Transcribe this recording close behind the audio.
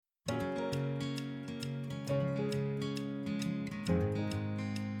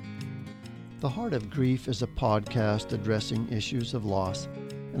The Heart of Grief is a podcast addressing issues of loss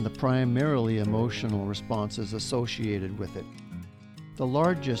and the primarily emotional responses associated with it. The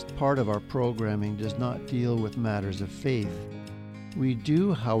largest part of our programming does not deal with matters of faith. We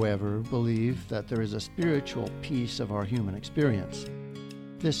do, however, believe that there is a spiritual piece of our human experience.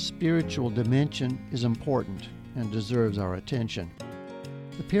 This spiritual dimension is important and deserves our attention.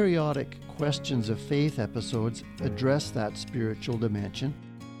 The periodic Questions of Faith episodes address that spiritual dimension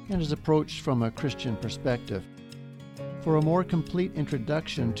and is approached from a Christian perspective. For a more complete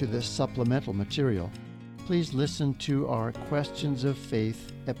introduction to this supplemental material, please listen to our Questions of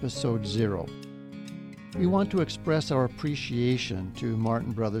Faith Episode 0. We want to express our appreciation to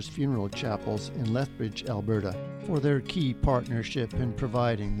Martin Brothers Funeral Chapels in Lethbridge, Alberta, for their key partnership in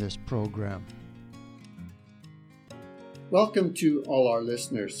providing this program. Welcome to all our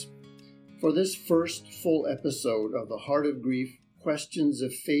listeners. For this first full episode of the Heart of Grief Questions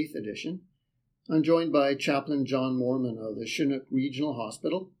of Faith edition, I'm joined by Chaplain John Moerman of the Chinook Regional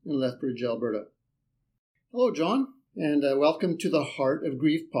Hospital in Lethbridge, Alberta. Hello, John, and welcome to the Heart of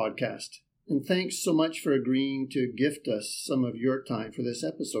Grief podcast. And thanks so much for agreeing to gift us some of your time for this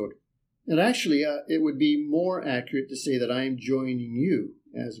episode. And actually, it would be more accurate to say that I am joining you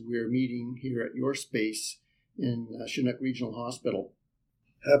as we're meeting here at your space in Chinook Regional Hospital.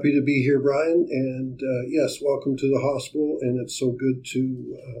 Happy to be here, Brian, and yes, welcome to the hospital, and it's so good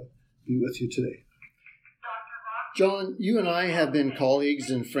to be with you today. John, you and I have been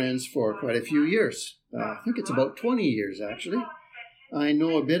colleagues and friends for quite a few years. I think it's about 20 years, actually. I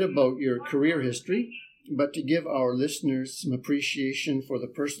know a bit about your career history, but to give our listeners some appreciation for the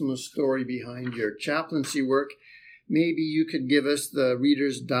personal story behind your chaplaincy work, maybe you could give us the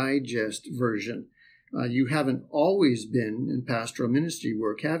Reader's Digest version. You haven't always been in pastoral ministry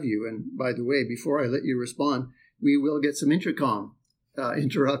work, have you? And by the way, before I let you respond, we will get some intercom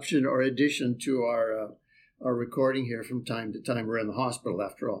interruption or addition to our recording here from time to time. We're in the hospital,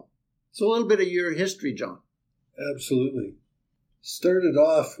 after all. So a little bit of your history, John. Absolutely. Started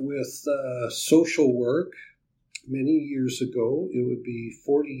off with social work many years ago. It would be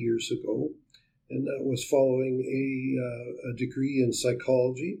 40 years ago. And that was following a degree in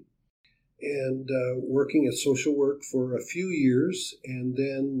psychology. And working at social work for a few years, and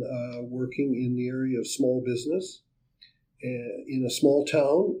then working in the area of small business in a small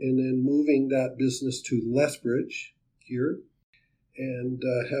town, and then moving that business to Lethbridge here, and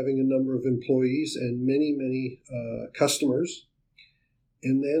having a number of employees and many customers,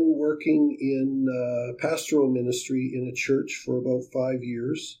 and then working in pastoral ministry in a church for about 5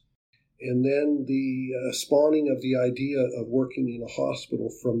 years, and then the spawning of the idea of working in a hospital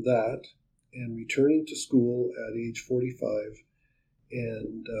from that, and returning to school at age 45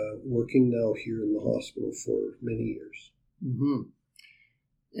 and working now here in the hospital for many years. Mm-hmm.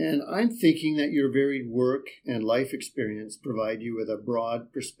 And I'm thinking that your varied work and life experience provide you with a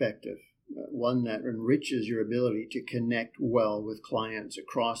broad perspective, one that enriches your ability to connect well with clients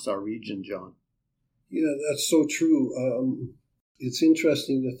across our region, John. Yeah, that's so true. It's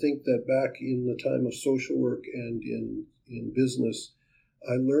interesting to think that back in the time of social work and in business,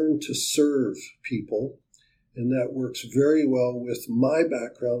 I learned to serve people, and that works very well with my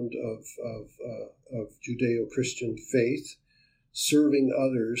background of Judeo-Christian faith. Serving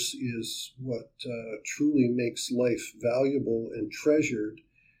others is what truly makes life valuable and treasured,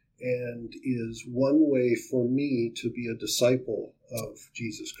 and is one way for me to be a disciple of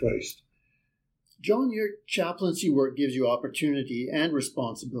Jesus Christ. John, your chaplaincy work gives you opportunity and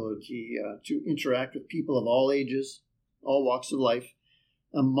responsibility to interact with people of all ages, all walks of life,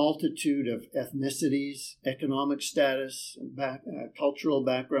 a multitude of ethnicities, economic status, and cultural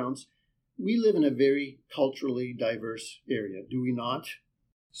backgrounds. We live in a very culturally diverse area, do we not?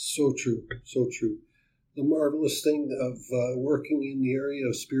 So true, so true. The marvelous thing of working in the area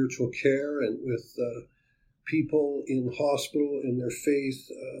of spiritual care and with people in hospital in their faith,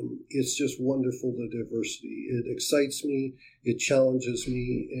 it's just wonderful, the diversity. It excites me, it challenges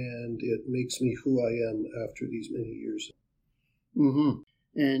me, and it makes me who I am after these many years. Mm-hmm.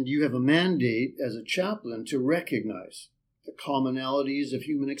 And you have a mandate as a chaplain to recognize the commonalities of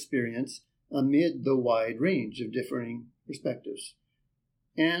human experience amid the wide range of differing perspectives.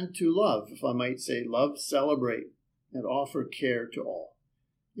 And to love, if I might say, love, celebrate, and offer care to all.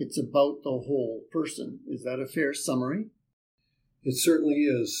 It's about the whole person. Is that a fair summary? It certainly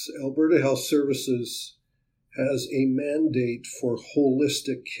is. Alberta Health Services has a mandate for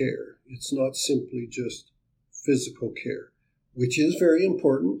holistic care. It's not simply just physical care, which is very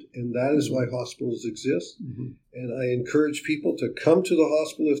important, and that is why hospitals exist. Mm-hmm. And I encourage people to come to the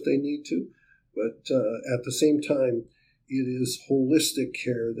hospital if they need to, but at the same time, it is holistic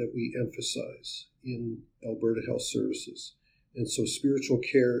care that we emphasize in Alberta Health Services. And so spiritual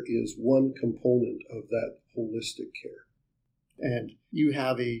care is one component of that holistic care. And you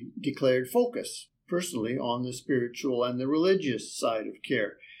have a declared focus, personally, on the spiritual and the religious side of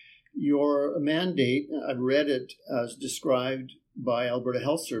care. Your mandate, I've read it as described by Alberta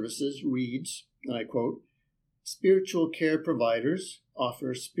Health Services, reads, and I quote, "Spiritual care providers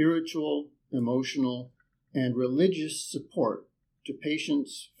offer spiritual, emotional, and religious support to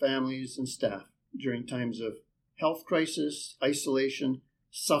patients, families, and staff during times of health crisis, isolation,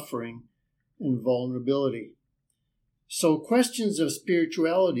 suffering, and vulnerability." So questions of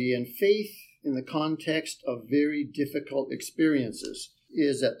spirituality and faith in the context of very difficult experiences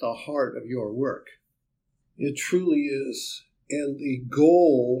is at the heart of your work. It truly is. And the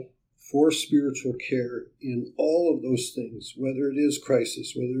goal for spiritual care in all of those things, whether it is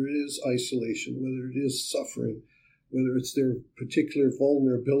crisis, whether it is isolation, whether it is suffering, whether it's their particular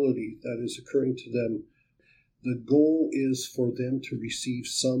vulnerability that is occurring to them, the goal is for them to receive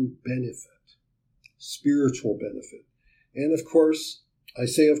some benefit, spiritual benefit. And of course, I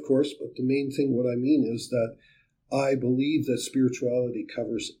say of course, but the main thing what I mean is that I believe that spirituality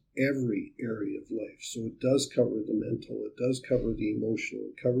covers every area of life. So it does cover the mental, it does cover the emotional,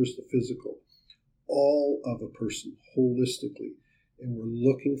 it covers the physical, all of a person holistically. And we're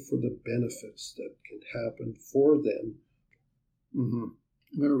looking for the benefits that can happen for them. Mm-hmm.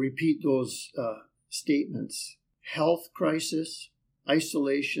 I'm going to repeat those statements. Health crisis,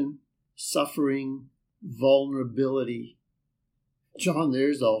 isolation, suffering, vulnerability. John,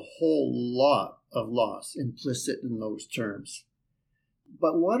 there's a whole lot of loss implicit in those terms.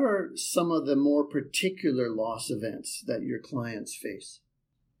 But what are some of the more particular loss events that your clients face?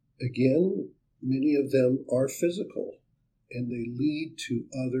 Again, many of them are physical, and they lead to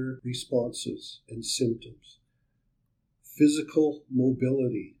other responses and symptoms. Physical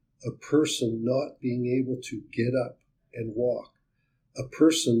mobility, a person not being able to get up and walk, a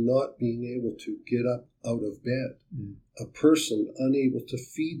person not being able to get up out of bed, a person unable to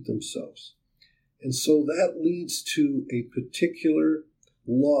feed themselves. And so that leads to a particular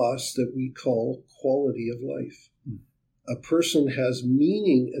loss that we call quality of life. A person has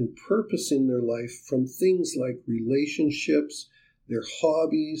meaning and purpose in their life from things like relationships, their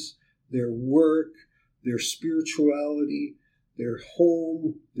hobbies, their work, their spirituality, their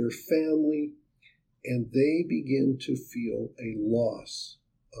home, their family, and they begin to feel a loss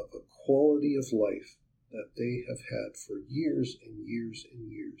of a quality of life that they have had for years and years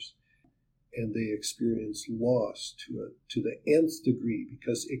and years. And they experience loss to the nth degree,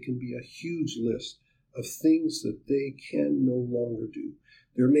 because it can be a huge list of things that they can no longer do.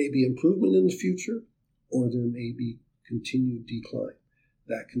 There may be improvement in the future, or there may be continued decline.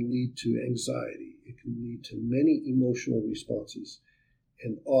 That can lead to anxiety. It can lead to many emotional responses,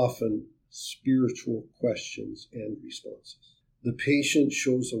 and often spiritual questions and responses. The patient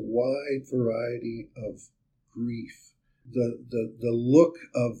shows a wide variety of grief. The look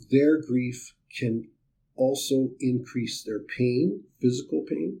of their grief can also increase their pain, physical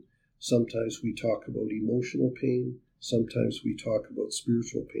pain. Sometimes we talk about emotional pain. Sometimes we talk about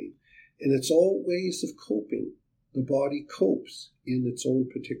spiritual pain. And it's all ways of coping. The body copes in its own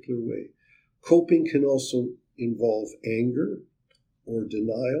particular way. Coping can also involve anger or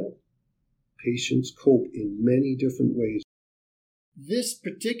denial. Patients cope in many different ways. This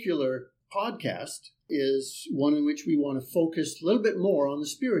particular podcast is one in which we want to focus a little bit more on the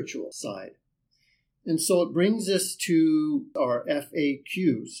spiritual side. And so it brings us to our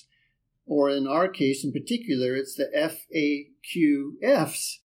FAQs, or in our case in particular, it's the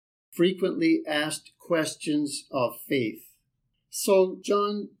FAQFs, frequently asked questions of faith. So,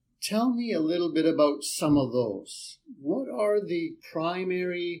 John, tell me a little bit about some of those. What are the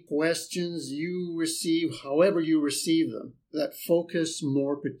primary questions you receive, however you receive them, that focus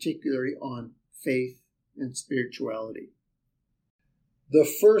more particularly on faith and spirituality? The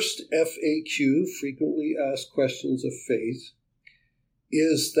first FAQ, frequently asked questions of faith,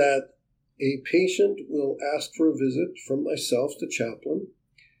 is that a patient will ask for a visit from myself, the chaplain,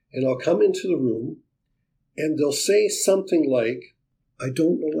 and I'll come into the room, and they'll say something like, "I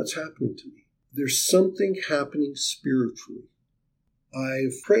don't know what's happening to me. There's something happening spiritually.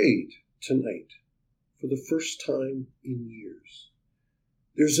 I've prayed tonight for the first time in years.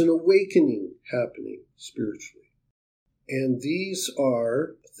 There's an awakening happening spiritually." And these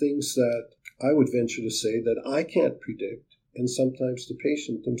are things that I would venture to say that I can't predict, and sometimes the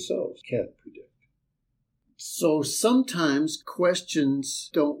patient themselves can't predict. So sometimes questions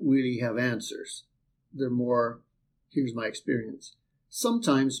don't really have answers. They're more, here's my experience.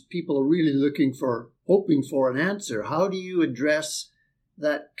 sometimes people are really hoping for an answer. How do you address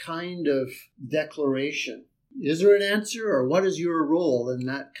that kind of declaration? Is there an answer, or what is your role in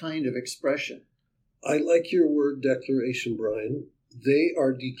that kind of expression? I like your word declaration, Brian. They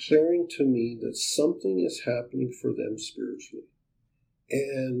are declaring to me that something is happening for them spiritually.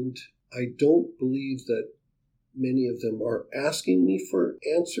 And I don't believe that many of them are asking me for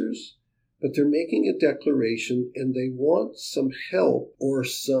answers, but they're making a declaration and they want some help or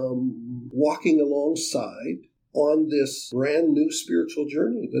some walking alongside on this brand new spiritual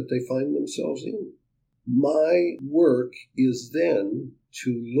journey that they find themselves in. My work is then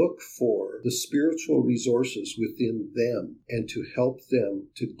to look for the spiritual resources within them and to help them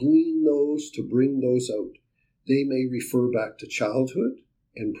to glean those, to bring those out. They may refer back to childhood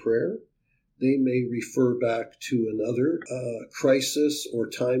and prayer. They may refer back to another crisis or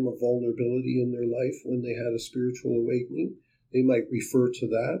time of vulnerability in their life when they had a spiritual awakening. They might refer to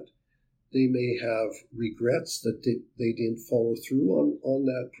that. They may have regrets that they didn't follow through on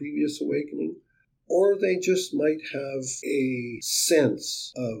that previous awakening. Or they just might have a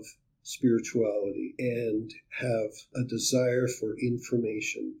sense of spirituality and have a desire for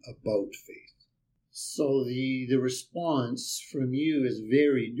information about faith. So the response from you is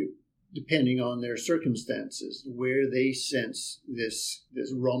varied depending on their circumstances, where they sense this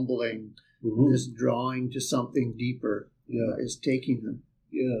rumbling, this drawing to something deeper is taking them.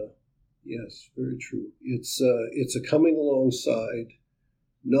 Yeah, yes, very true. It's a coming alongside,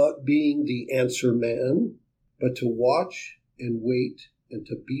 not being the answer man, but to watch and wait and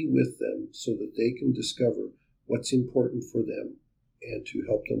to be with them so that they can discover what's important for them and to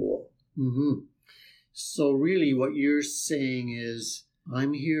help them along. Mm-hmm. So really what you're saying is,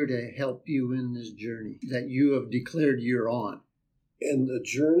 I'm here to help you in this journey that you have declared you're on. And the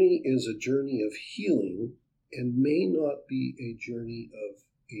journey is a journey of healing and may not be a journey of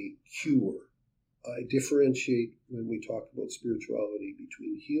a cure. I differentiate when we talk about spirituality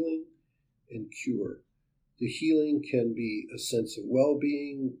between healing and cure. The healing can be a sense of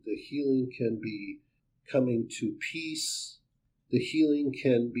well-being. The healing can be coming to peace. The healing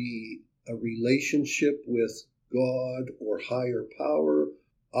can be a relationship with God or higher power.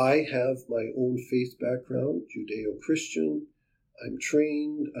 I have my own faith background, Judeo-Christian. I'm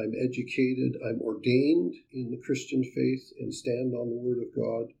trained, I'm educated, I'm ordained in the Christian faith and stand on the Word of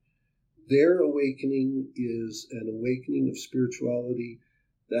God. Their awakening is an awakening of spirituality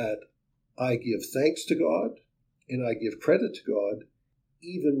that I give thanks to God and I give credit to God,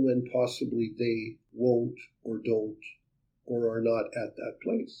 even when possibly they won't or don't or are not at that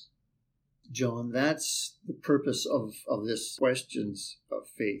place. John, that's the purpose of this Questions of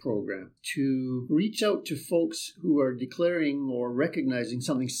Faith program, to reach out to folks who are declaring or recognizing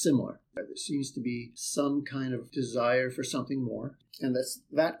something similar. There seems to be some kind of desire for something more. And that's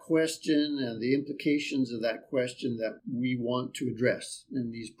that question and the implications of that question that we want to address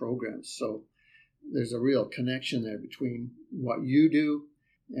in these programs. So there's a real connection there between what you do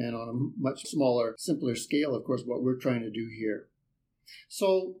and on a much smaller, simpler scale, of course, what we're trying to do here.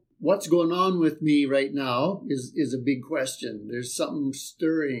 So what's going on with me right now is a big question. There's something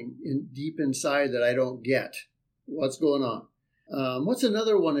stirring deep inside that I don't get. What's going on? What's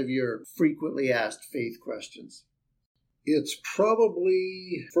another one of your frequently asked faith questions? It's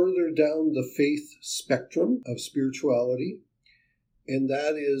probably further down the faith spectrum of spirituality, and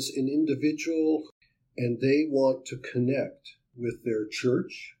that is an individual, and they want to connect with their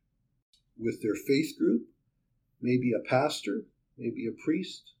church, with their faith group, maybe a pastor, maybe a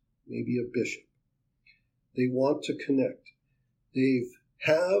priest, maybe a bishop. They want to connect. They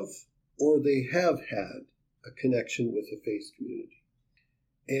have had a connection with a faith community.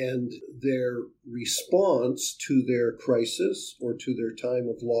 And their response to their crisis or to their time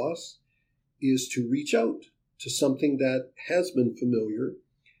of loss is to reach out to something that has been familiar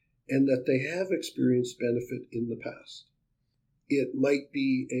and that they have experienced benefit in the past. It might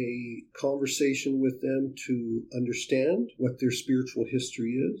be a conversation with them to understand what their spiritual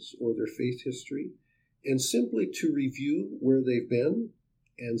history is or their faith history, and simply to review where they've been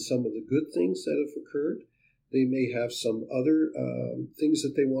and some of the good things that have occurred. They may have some other things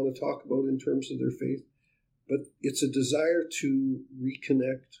that they want to talk about in terms of their faith, but it's a desire to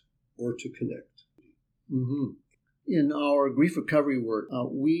reconnect or to connect. Mm-hmm. In our grief recovery work,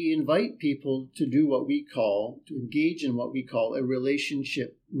 we invite people to engage in what we call a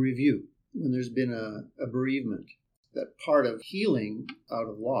relationship review when there's been a bereavement. That part of healing out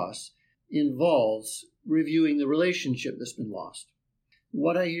of loss involves reviewing the relationship that's been lost.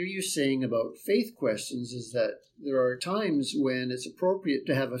 What I hear you saying about faith questions is that there are times when it's appropriate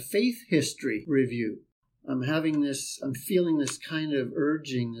to have a faith history review. I'm feeling this kind of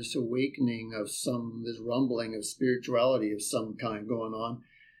urging, this awakening of this rumbling of spirituality of some kind going on.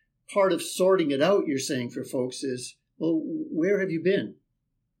 Part of sorting it out, you're saying, for folks is, well, where have you been?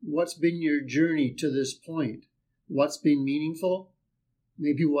 What's been your journey to this point? What's been meaningful?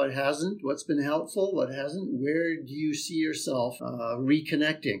 Maybe what hasn't? What's been helpful? What hasn't? Where do you see yourself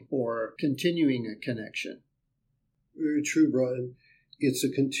reconnecting or continuing a connection? Very true, Brian. It's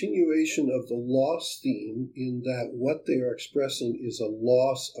a continuation of the loss theme in that what they are expressing is a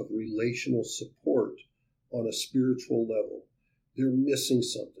loss of relational support on a spiritual level. They're missing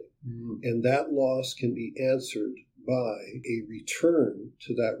something. And that loss can be answered by a return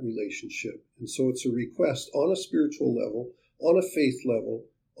to that relationship. And so it's a request on a spiritual level, on a faith level,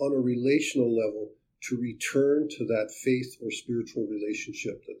 on a relational level, to return to that faith or spiritual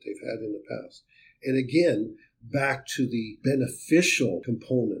relationship that they've had in the past. And again, back to the beneficial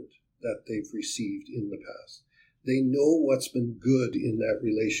component that they've received in the past. They know what's been good in that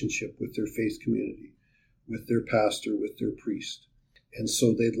relationship with their faith community, with their pastor, with their priest. And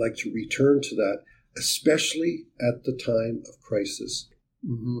so they'd like to return to that, especially at the time of crisis.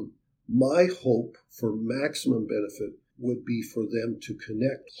 Mm-hmm. My hope for maximum benefit would be for them to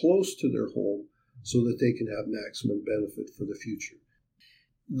connect close to their home so that they can have maximum benefit for the future.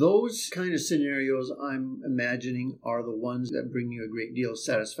 Those kind of scenarios, I'm imagining, are the ones that bring you a great deal of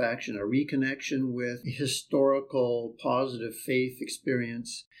satisfaction, a reconnection with historical positive faith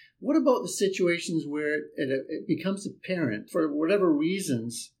experience. What about the situations where it becomes apparent, for whatever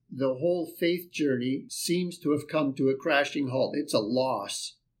reasons, the whole faith journey seems to have come to a crashing halt? It's a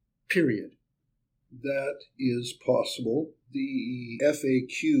loss, period. That is possible. The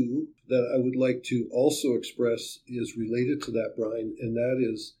FAQ that I would like to also express is related to that, Brian, and that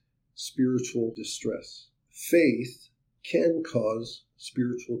is spiritual distress. Faith can cause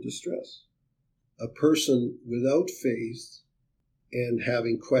spiritual distress. A person without faith and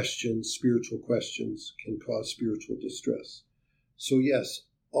having questions, spiritual questions, can cause spiritual distress. So yes,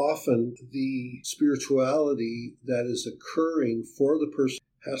 often the spirituality that is occurring for the person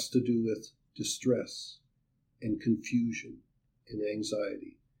has to do with distress and confusion and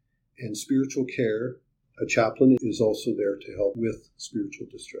anxiety. And spiritual care, a chaplain is also there to help with spiritual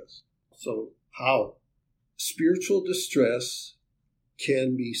distress. So how? Spiritual distress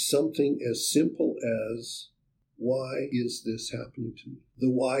can be something as simple as, why is this happening to me? The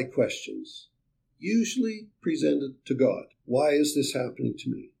why questions, usually presented to God. Why is this happening to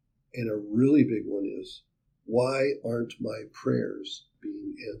me? And a really big one is, why aren't my prayers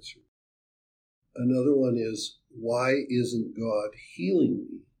being answered? Another one is, why isn't God healing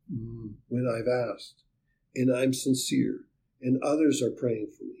me when I've asked and I'm sincere and others are praying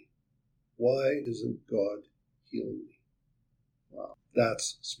for me? Why isn't God healing me? Wow,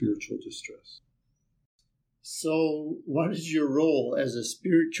 that's spiritual distress. So what is your role as a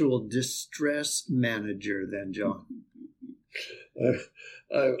spiritual distress manager then, John?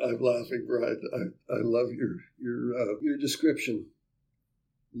 I'm laughing, Brian. I love your description.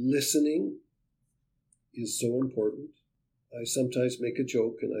 Listening is so important. I sometimes make a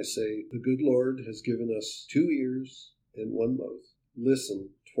joke and I say, the good Lord has given us 2 ears and 1 mouth.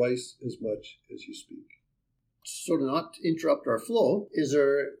 Listen twice as much as you speak. So to not interrupt our flow, is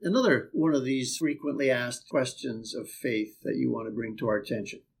there another one of these frequently asked questions of faith that you want to bring to our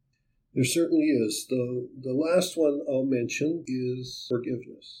attention? There certainly is. The last one I'll mention is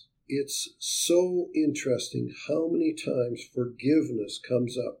forgiveness. It's so interesting how many times forgiveness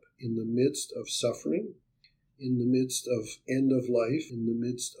comes up in the midst of suffering, in the midst of end of life, in the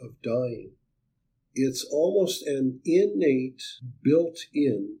midst of dying. It's almost an innate,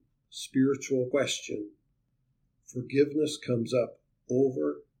 built-in spiritual question. Forgiveness comes up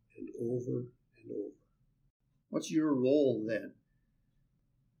over and over and over. What's your role then?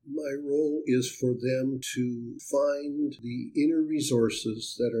 My role is for them to find the inner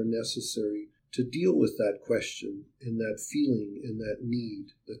resources that are necessary to deal with that question and that feeling and that need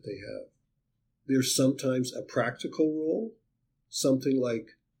that they have. There's sometimes a practical role, something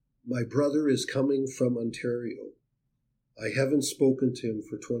like, my brother is coming from Ontario. I haven't spoken to him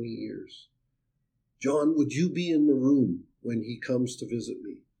for 20 years. John, would you be in the room when he comes to visit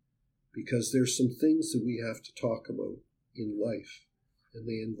me? Because there's some things that we have to talk about in life, and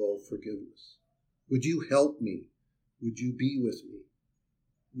they involve forgiveness. Would you help me? Would you be with me?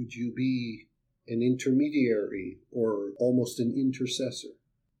 Would you be an intermediary or almost an intercessor?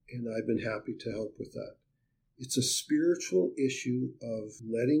 And I've been happy to help with that. It's a spiritual issue of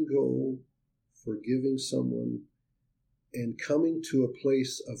letting go, forgiving someone, and coming to a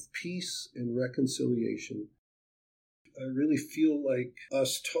place of peace and reconciliation. I really feel like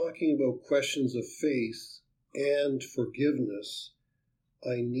us talking about questions of faith and forgiveness,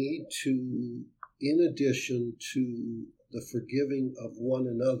 I need to, in addition to the forgiving of one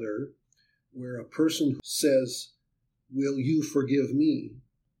another, where a person says, "Will you forgive me?"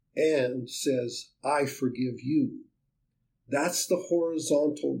 and says, "I forgive you." That's the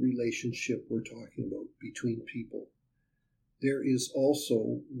horizontal relationship we're talking about between people. There is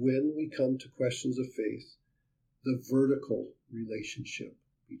also, when we come to questions of faith, the vertical relationship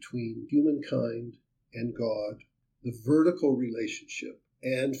between humankind and God. The vertical relationship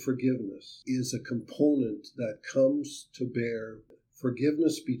and forgiveness is a component that comes to bear.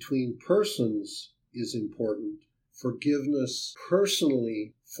 Forgiveness between persons is important. Forgiveness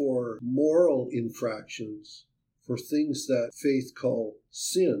personally for moral infractions, for things that faith call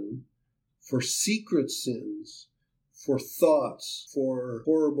sin, for secret sins, for thoughts, for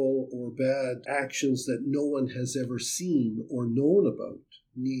horrible or bad actions that no one has ever seen or known about,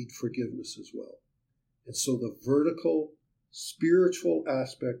 need forgiveness as well. And so the vertical, spiritual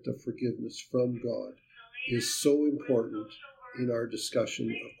aspect of forgiveness from God is so important in our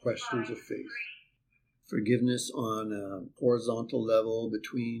discussion of questions of faith. Forgiveness on a horizontal level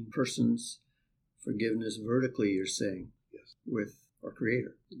between persons, forgiveness vertically, you're saying, Yes. with our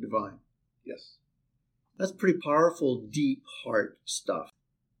Creator, the divine. Yes. That's pretty powerful, deep heart stuff.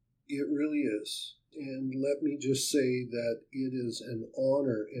 It really is. And let me just say that it is an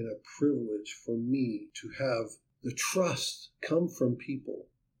honor and a privilege for me to have the trust come from people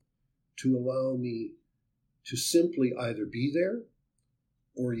to allow me to simply either be there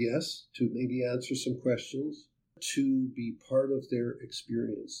or, yes, to maybe answer some questions, to be part of their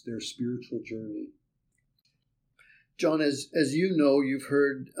experience, their spiritual journey. John, as you know, you've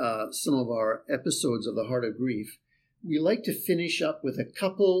heard some of our episodes of The Heart of Grief. We like to finish up with a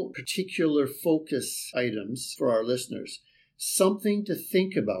couple particular focus items for our listeners. Something to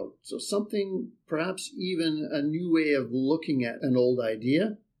think about. So something, perhaps even a new way of looking at an old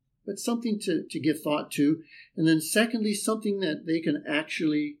idea, but something to give thought to. And then secondly, something that they can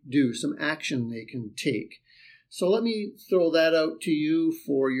actually do, some action they can take. So let me throw that out to you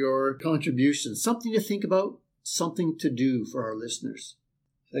for your contribution. Something to think about, something to do for our listeners.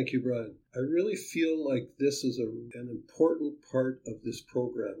 Thank you, Brian. I really feel like this is an important part of this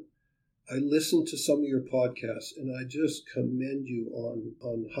program. I listened to some of your podcasts, and I just commend you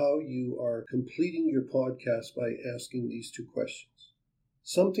on how you are completing your podcast by asking these two questions.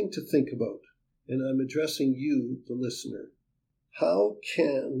 Something to think about, and I'm addressing you, the listener. How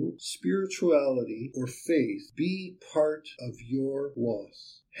can spirituality or faith be part of your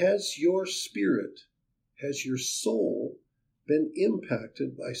loss? Has your spirit, has your soul been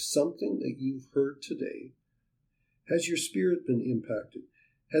impacted by something that you've heard today? Has your spirit been impacted?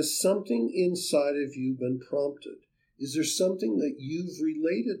 Has something inside of you been prompted? Is there something that you've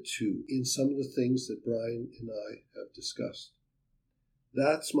related to in some of the things that Brian and I have discussed?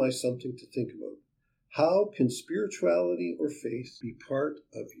 That's my something to think about. How can spirituality or faith be part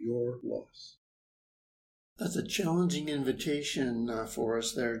of your loss? That's a challenging invitation for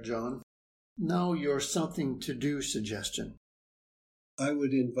us there, John. Now your something to do suggestion. I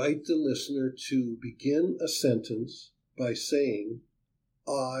would invite the listener to begin a sentence by saying,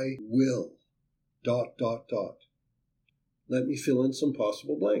 "I will, ... Let me fill in some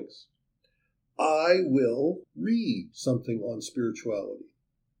possible blanks. I will read something on spirituality.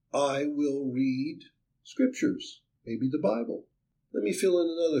 I will read scriptures, maybe the Bible. Let me fill in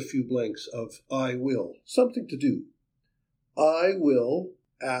another few blanks of I will, something to do. I will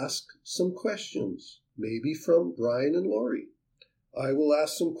ask some questions, maybe from Brian and Lori. I will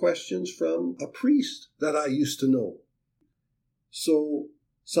ask some questions from a priest that I used to know. So,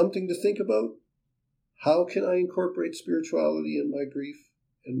 something to think about. How can I incorporate spirituality in my grief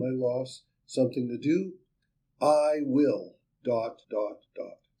and my loss? Something to do. I will, ...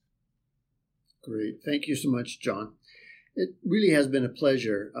 Great. Thank you so much, John. It really has been a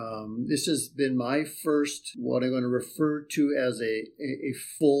pleasure. This has been my first, what I'm going to refer to as a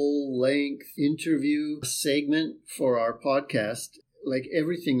full-length interview segment for our podcast. Like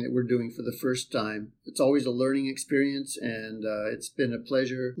everything that we're doing for the first time, it's always a learning experience, and it's been a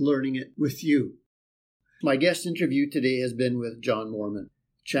pleasure learning it with you. My guest interview today has been with John Moerman,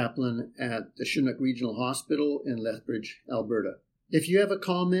 chaplain at the Chinook Regional Hospital in Lethbridge, Alberta. If you have a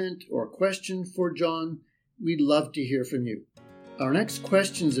comment or question for John, we'd love to hear from you. Our next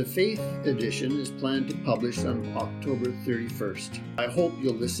Questions of Faith edition is planned to publish on October 31st. I hope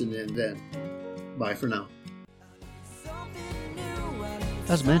you'll listen in then. Bye for now.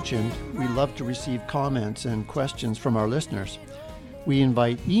 As mentioned, we love to receive comments and questions from our listeners. We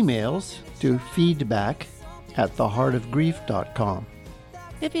invite emails to feedback, at theheartofgrief.com.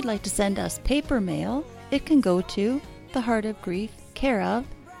 If you'd like to send us paper mail, it can go to The Heart of Grief, care of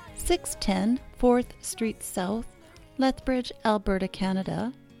 610 4th Street South, Lethbridge, Alberta,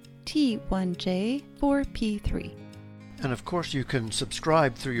 Canada, T1J4P3. And of course, you can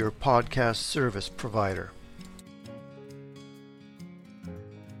subscribe through your podcast service provider.